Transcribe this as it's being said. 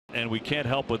And we can't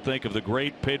help but think of the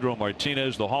great Pedro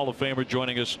Martinez, the Hall of Famer,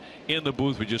 joining us in the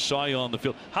booth. We just saw you on the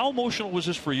field. How emotional was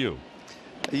this for you?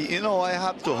 You know, I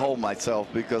have to hold myself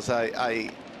because I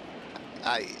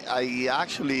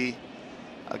actually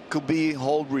could be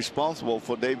held responsible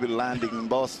for David landing in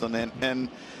Boston,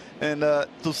 and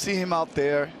to see him out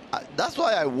there, that's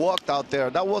why I walked out there.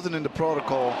 That wasn't in the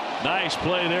protocol. Nice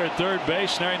play there at third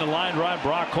base, snaring the line drive.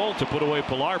 Brock Holt to put away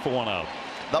Pilar for one out.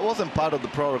 That wasn't part of the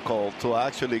protocol to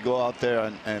actually go out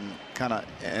there and kind of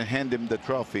hand him the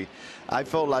trophy. I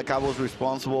felt like I was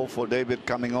responsible for David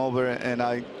coming over, and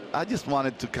I just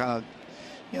wanted to kind of,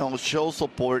 you know, show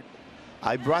support.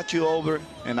 I brought you over,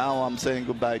 and now I'm saying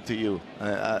goodbye to you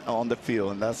on the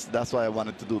field, and that's why I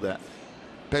wanted to do that.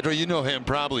 Pedro, you know him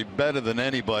probably better than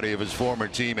anybody of his former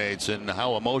teammates, and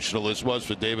how emotional this was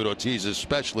for David Ortiz,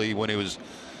 especially when he was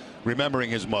remembering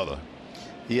his mother.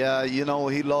 Yeah, you know,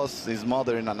 he lost his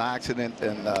mother in an accident,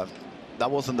 and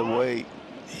that wasn't the way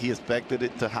he expected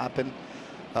it to happen.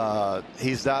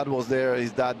 His dad was there.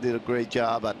 His dad did a great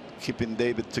job at keeping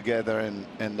David together,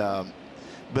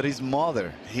 but his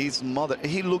mother,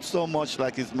 he looked so much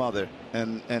like his mother,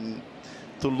 and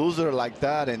to lose her like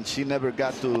that, and she never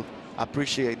got to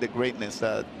appreciate the greatness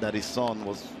that his son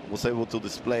was able to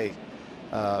display.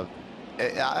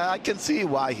 I can see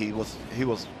why he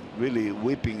was really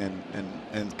weeping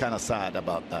and kind of sad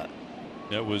about that.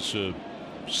 That was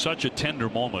such a tender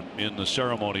moment in the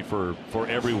ceremony for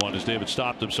everyone as David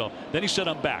stopped himself. Then he said,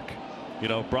 "I'm back." You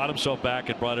know, brought himself back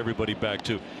and brought everybody back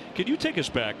too. Can you take us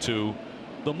back to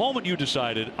the moment you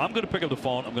decided, I'm going to pick up the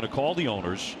phone, I'm going to call the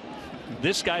owners.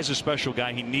 This guy's a special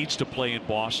guy. He needs to play in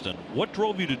Boston. What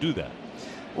drove you to do that?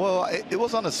 Well, it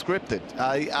was unscripted.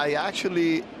 I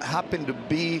actually happened to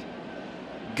be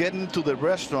getting to the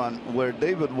restaurant where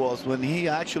David was when he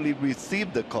actually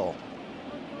received the call.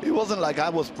 It wasn't like I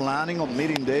was planning on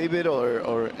meeting David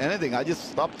or anything. I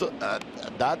just stopped at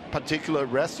that particular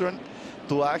restaurant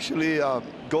to actually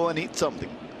go and eat something.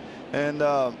 And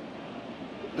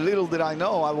little did I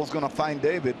know I was going to find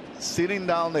David sitting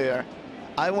down there.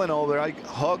 I went over, I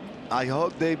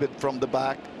hugged David from the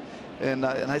back, and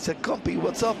I said, "Compy,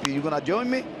 what's up? Are you going to join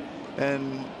me?"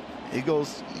 And he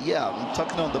goes, "Yeah, I'm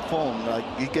talking on the phone." Like,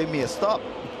 he gave me a stop.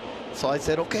 So I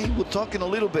said, "Okay, we're talking a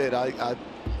little bit. I'll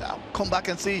come back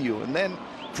and see you." And then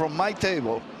from my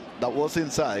table that was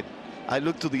inside, I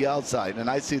looked to the outside, and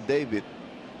I see David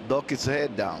duck his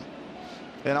head down.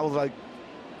 And I was like,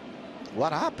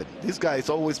 what happened? This guy is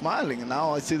always smiling, and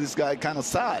now I see this guy kind of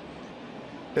sad.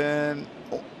 And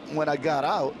when I got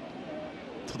out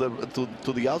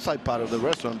to the outside part of the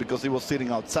restaurant, because he was sitting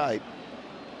outside,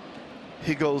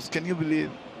 he goes, "Can you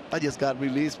believe I just got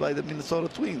released by the Minnesota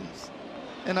Twins?"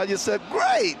 And I just said,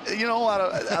 "Great." You know,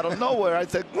 out of nowhere, I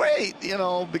said, "Great," you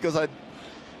know, because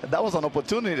that was an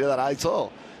opportunity that I saw.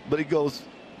 But he goes,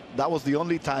 "That was the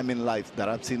only time in life that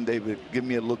I've seen David give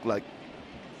me a look like,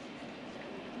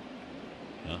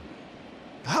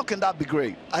 how can that be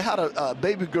great? I had a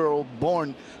baby girl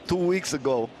born 2 weeks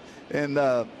ago, and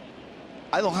I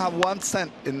don't have 1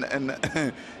 cent in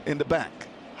the bank.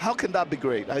 How can that be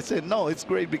great?" I said, "No, it's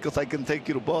great because I can take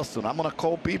you to Boston. I'm going to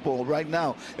call people right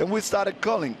now." And we started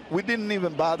calling. We didn't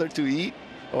even bother to eat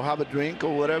or have a drink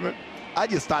or whatever. I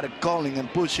just started calling and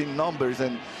pushing numbers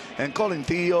and calling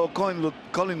Theo, calling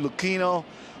Lucchino.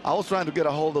 I was trying to get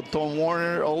a hold of Tom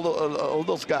Warner, all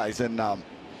those guys, and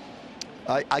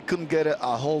I couldn't get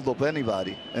a hold of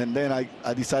anybody. And then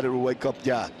I decided to wake up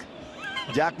Jack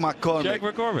McCormick. Jack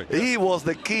McCormick. He was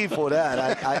the key for that.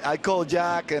 I called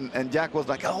Jack, and Jack was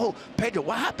like, "Oh, Pedro,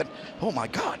 what happened? Oh, my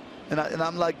God." And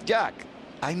I'm like, "Jack,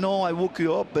 I know I woke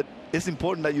you up, but it's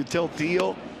important that you tell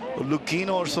Theo or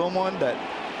Lucchino or someone that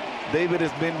David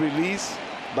has been released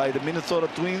by the Minnesota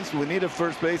Twins. We need a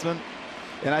first baseman,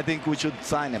 and I think we should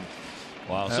sign him."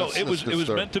 Wow. So it was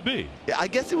meant to be. Yeah, I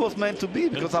guess it was meant to be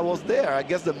because I was there. I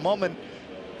guess the moment,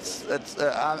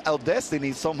 our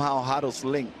destiny somehow had us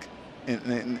linked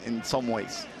in some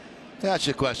ways. That's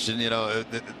your question. You know,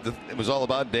 it was all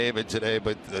about David today,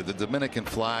 but the Dominican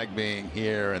flag being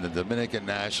here and the Dominican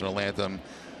national anthem,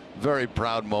 very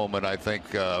proud moment, I think,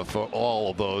 for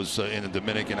all of those in the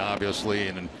Dominican, obviously,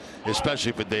 and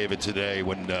especially for David today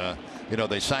when you know,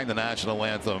 they sang the national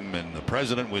anthem and the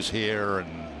president was here, and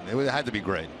it had to be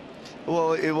great.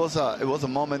 Well, it was a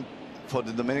moment for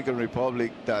the Dominican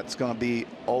Republic that's going to be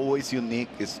always unique.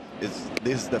 This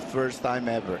is the first time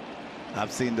ever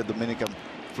I've seen the Dominican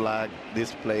flag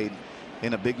displayed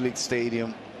in a big league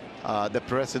stadium. The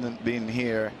president being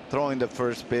here, throwing the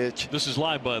first pitch. This is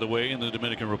live, by the way, in the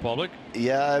Dominican Republic.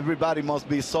 Yeah, everybody must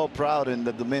be so proud in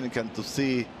the Dominican to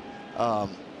see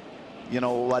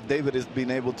what David has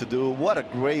been able to do. What a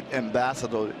great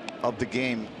ambassador of the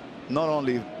game, not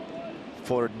only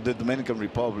for the Dominican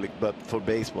Republic, but for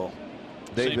baseball.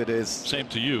 David is. Same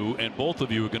to you, and both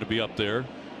of you are going to be up there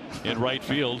in right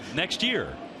field next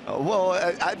year. Well,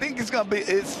 I think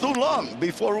it's too long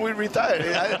before we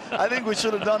retire. I think we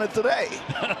should have done it today.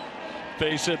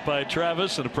 Base hit by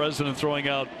Travis, and the president throwing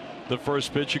out the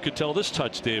first pitch. You could tell this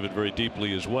touched David very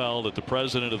deeply as well, that the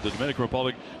president of the Dominican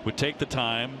Republic would take the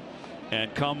time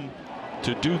and come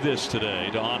to do this today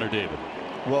to honor David.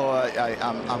 Well,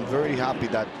 I'm very happy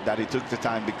that he took the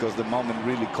time, because the moment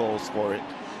really calls for it,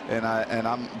 and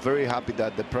I'm very happy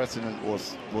that the president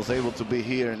was able to be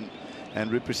here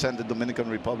and represent the Dominican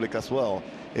Republic as well.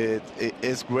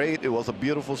 It's great. It was a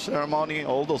beautiful ceremony.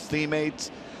 All those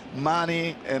teammates,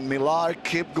 Manny and Millar,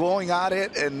 kept going at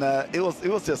it, and it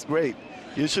was just great.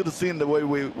 You should have seen the way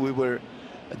we were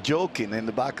joking in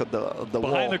the back of the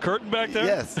wall. Behind the curtain back there?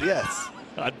 Yes.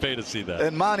 I'd pay to see that.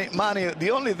 And Manny,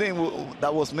 the only thing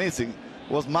that was missing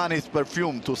was Manny's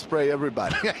perfume to spray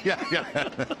everybody. Yeah.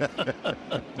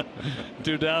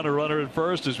 2 down, a runner at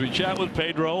first as we chat with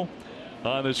Pedro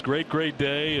on this great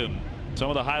day, and some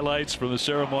of the highlights from the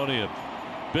ceremony, and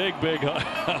big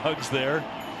hugs there.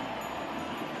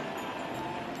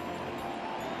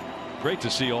 Great to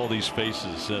see all these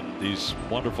faces and these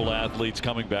wonderful athletes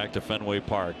coming back to Fenway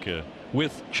Park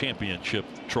with championship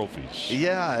trophies.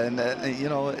 Yeah, and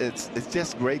it's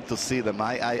just great to see them.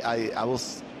 I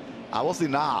was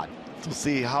in awe to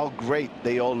see how great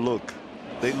they all look.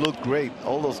 They look great.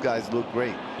 All those guys look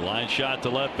great. Line shot to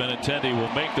left. Benintendi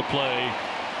will make the play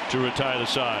to retire the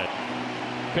side.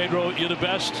 Pedro, you're the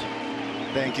best.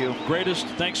 Thank you. Greatest.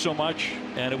 Thanks so much.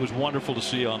 And it was wonderful to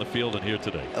see you on the field and here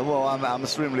today. Well, I'm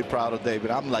extremely proud of David.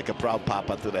 I'm like a proud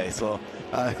papa today. So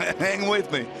hang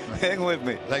with me. Hang with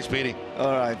me. Thanks, Petey.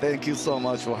 All right. Thank you so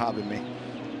much for having me.